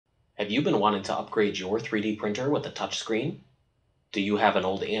Have you been wanting to upgrade your 3D printer with a touchscreen? Do you have an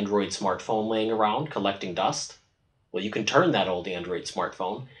old Android smartphone laying around collecting dust? Well, you can turn that old Android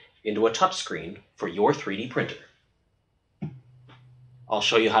smartphone into a touchscreen for your 3D printer. I'll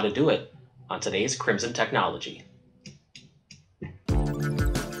show you how to do it on today's Crimson Technology.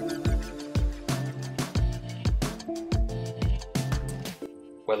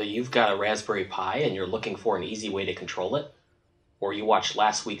 Whether you've got a Raspberry Pi and you're looking for an easy way to control it, or you watched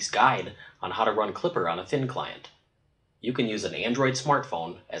last week's guide on how to run Klipper on a thin client, you can use an Android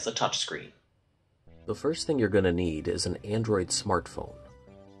smartphone as a touchscreen. The first thing you're going to need is an Android smartphone.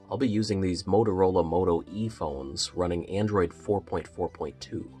 I'll be using these Motorola Moto E phones running Android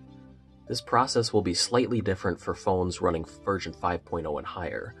 4.4.2. This process will be slightly different for phones running version 5.0 and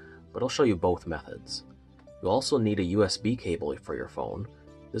higher, but I'll show you both methods. You'll also need a USB cable for your phone.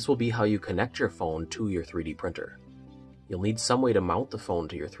 This will be how you connect your phone to your 3D printer. You'll need some way to mount the phone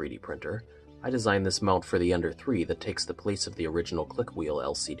to your 3D printer. I designed this mount for the Ender 3 that takes the place of the original click wheel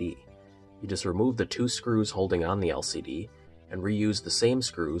LCD. You just remove the two screws holding on the LCD and reuse the same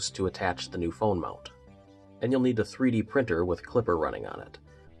screws to attach the new phone mount. And you'll need a 3D printer with Klipper running on it.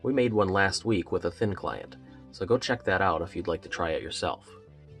 We made one last week with a thin client, so go check that out if you'd like to try it yourself.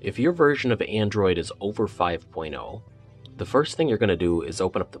 If your version of Android is over 5.0, the first thing you're going to do is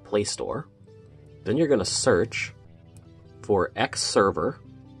open up the Play Store. Then you're going to search for Xserver,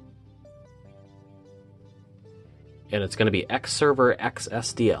 and it's going to be Xserver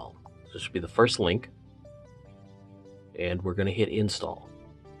XSDL. This should be the first link, and we're going to hit install.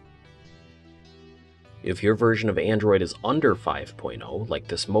 If your version of Android is under 5.0, like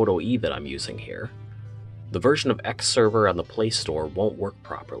this Moto E that I'm using here, the version of Xserver on the Play Store won't work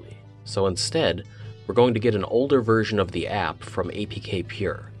properly. So instead, we're going to get an older version of the app from APK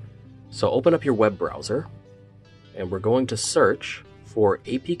Pure. So open up your web browser, and we're going to search for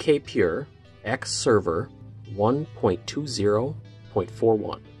APK Pure Xserver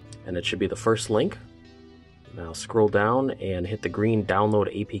 1.20.41. And it should be the first link. Now scroll down and hit the green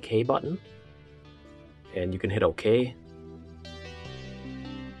Download APK button. And you can hit OK.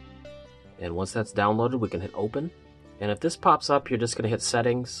 And once that's downloaded, we can hit Open. And if this pops up, you're just going to hit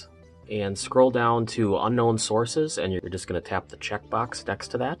Settings and scroll down to Unknown Sources, and you're just going to tap the checkbox next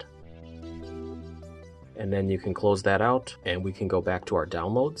to that. And then you can close that out, and we can go back to our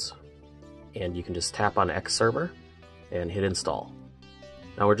downloads. And you can just tap on Xserver and hit Install.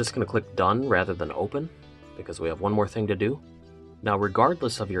 Now we're just going to click Done rather than Open, because we have one more thing to do. Now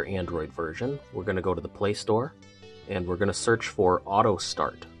regardless of your Android version, we're going to go to the Play Store, and we're going to search for Auto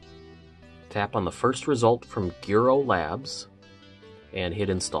Start. Tap on the first result from Giro Labs, and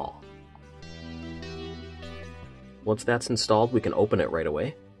hit Install. Once that's installed, we can open it right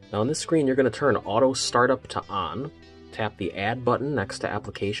away. Now on this screen, you're going to turn Auto Startup to On, tap the Add button next to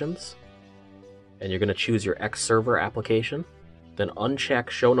Applications, and you're going to choose your Xserver application, then uncheck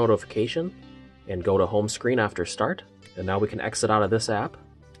Show Notification, and go to Home Screen after Start. And now we can exit out of this app.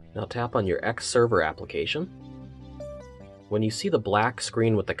 Now tap on your Xserver application. When you see the black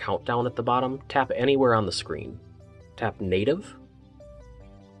screen with the countdown at the bottom, tap anywhere on the screen. Tap Native,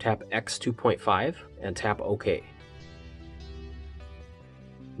 tap X2.5, and tap OK.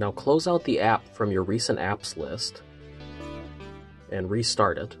 Now close out the app from your recent apps list and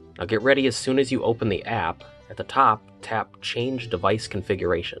restart it. Now get ready as soon as you open the app. At the top, tap Change Device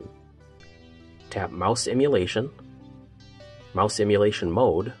Configuration. Tap Mouse Emulation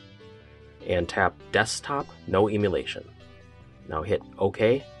Mode, and tap Desktop No Emulation. Now hit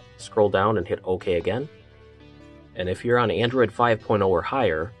OK, scroll down and hit OK again. And if you're on Android 5.0 or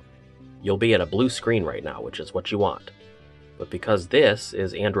higher, you'll be at a blue screen right now, which is what you want. But because this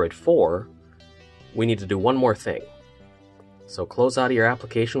is Android 4, we need to do one more thing. So close out of your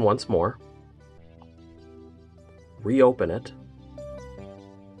application once more, reopen it,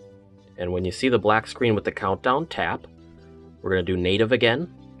 and when you see the black screen with the countdown, tap. We're going to do Native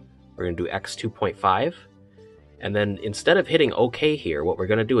again, we're going to do X2.5, and then instead of hitting OK here, what we're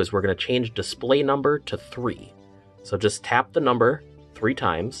going to do is we're going to change display number to 3. So just tap the number 3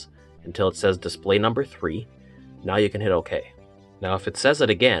 times until it says display number 3. Now you can hit OK. Now if it says it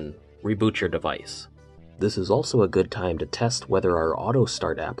again, reboot your device. This is also a good time to test whether our Auto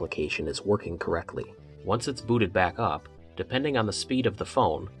Start application is working correctly. Once it's booted back up, depending on the speed of the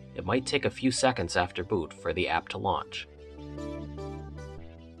phone, it might take a few seconds after boot for the app to launch.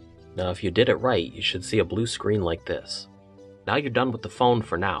 Now if you did it right, you should see a blue screen like this. Now you're done with the phone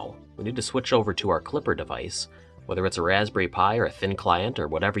for now. We need to switch over to our Klipper device. Whether it's a Raspberry Pi or a thin client or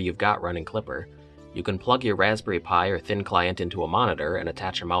whatever you've got running Klipper, you can plug your Raspberry Pi or thin client into a monitor and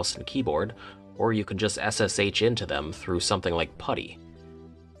attach a mouse and keyboard, or you can just SSH into them through something like PuTTY.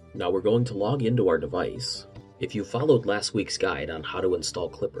 Now we're going to log into our device. If you followed last week's guide on how to install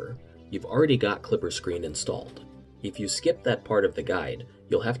Klipper, you've already got KlipperScreen installed. If you skip that part of the guide,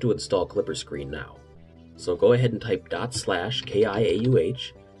 you'll have to install KlipperScreen now. So go ahead and type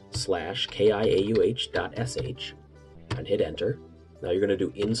 /kiauh/kiauh.sh and hit enter. Now you're going to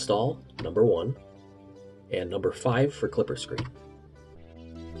do install number 1 and number 5 for KlipperScreen.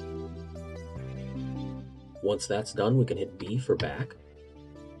 Once that's done, we can hit B for back,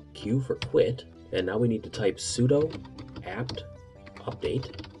 Q for quit, and now we need to type sudo apt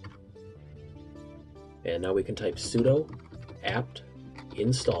update. And now we can type sudo apt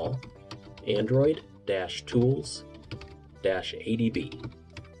install android-tools-adb.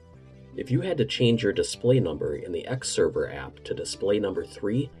 If you had to change your display number in the X server app to display number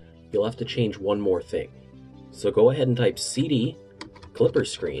 3, you'll have to change one more thing. So go ahead and type cd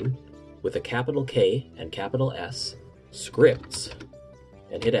KlipperScreen with a capital K and capital S scripts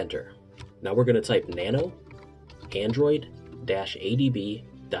and hit enter. Now we're going to type nano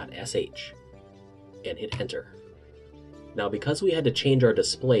android-adb.sh and hit enter. Now because we had to change our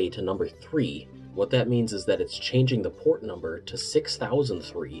display to number 3, what that means is that it's changing the port number to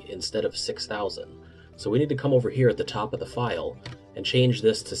 6003 instead of 6000. So we need to come over here at the top of the file and change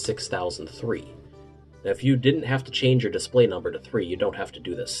this to 6003. Now if you didn't have to change your display number to 3, you don't have to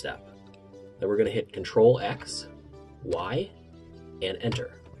do this step. Then we're going to hit Ctrl X, Y, and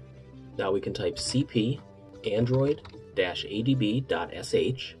enter. Now we can type cp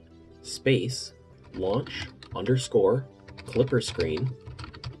android-adb.sh space launch underscore KlipperScreen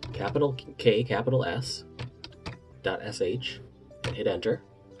capital K capital S .sh and hit enter.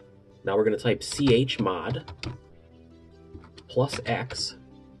 Now we're going to type chmod +X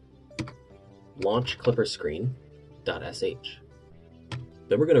launch KlipperScreen.sh.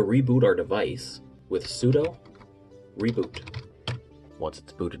 Then we're going to reboot our device with sudo reboot. Once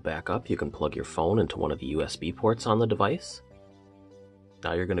it's booted back up, you can plug your phone into one of the USB ports on the device.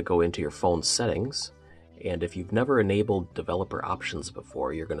 Now you're going to go into your phone's settings, and if you've never enabled developer options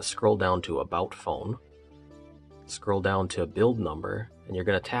before, you're going to scroll down to About Phone, scroll down to Build Number, and you're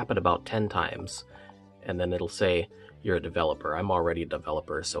going to tap it about 10 times, and then it'll say you're a developer. I'm already a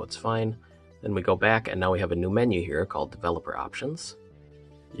developer, so it's fine. Then we go back, and now we have a new menu here called Developer Options.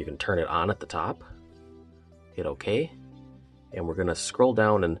 You can turn it on at the top, hit OK, and we're going to scroll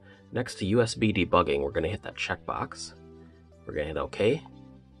down, and next to USB debugging, we're going to hit that checkbox. We're going to hit OK,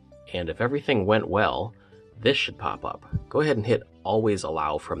 and if everything went well, this should pop up. Go ahead and hit Always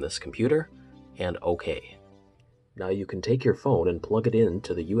Allow from this computer, and OK. Now you can take your phone and plug it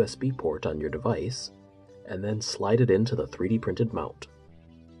into the USB port on your device, and then slide it into the 3D printed mount.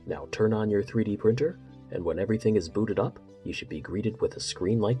 Now turn on your 3D printer, and when everything is booted up, you should be greeted with a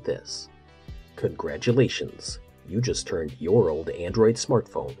screen like this. Congratulations! You just turned your old Android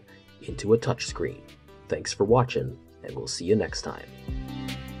smartphone into a touchscreen. Thanks for watching, and we'll see you next time.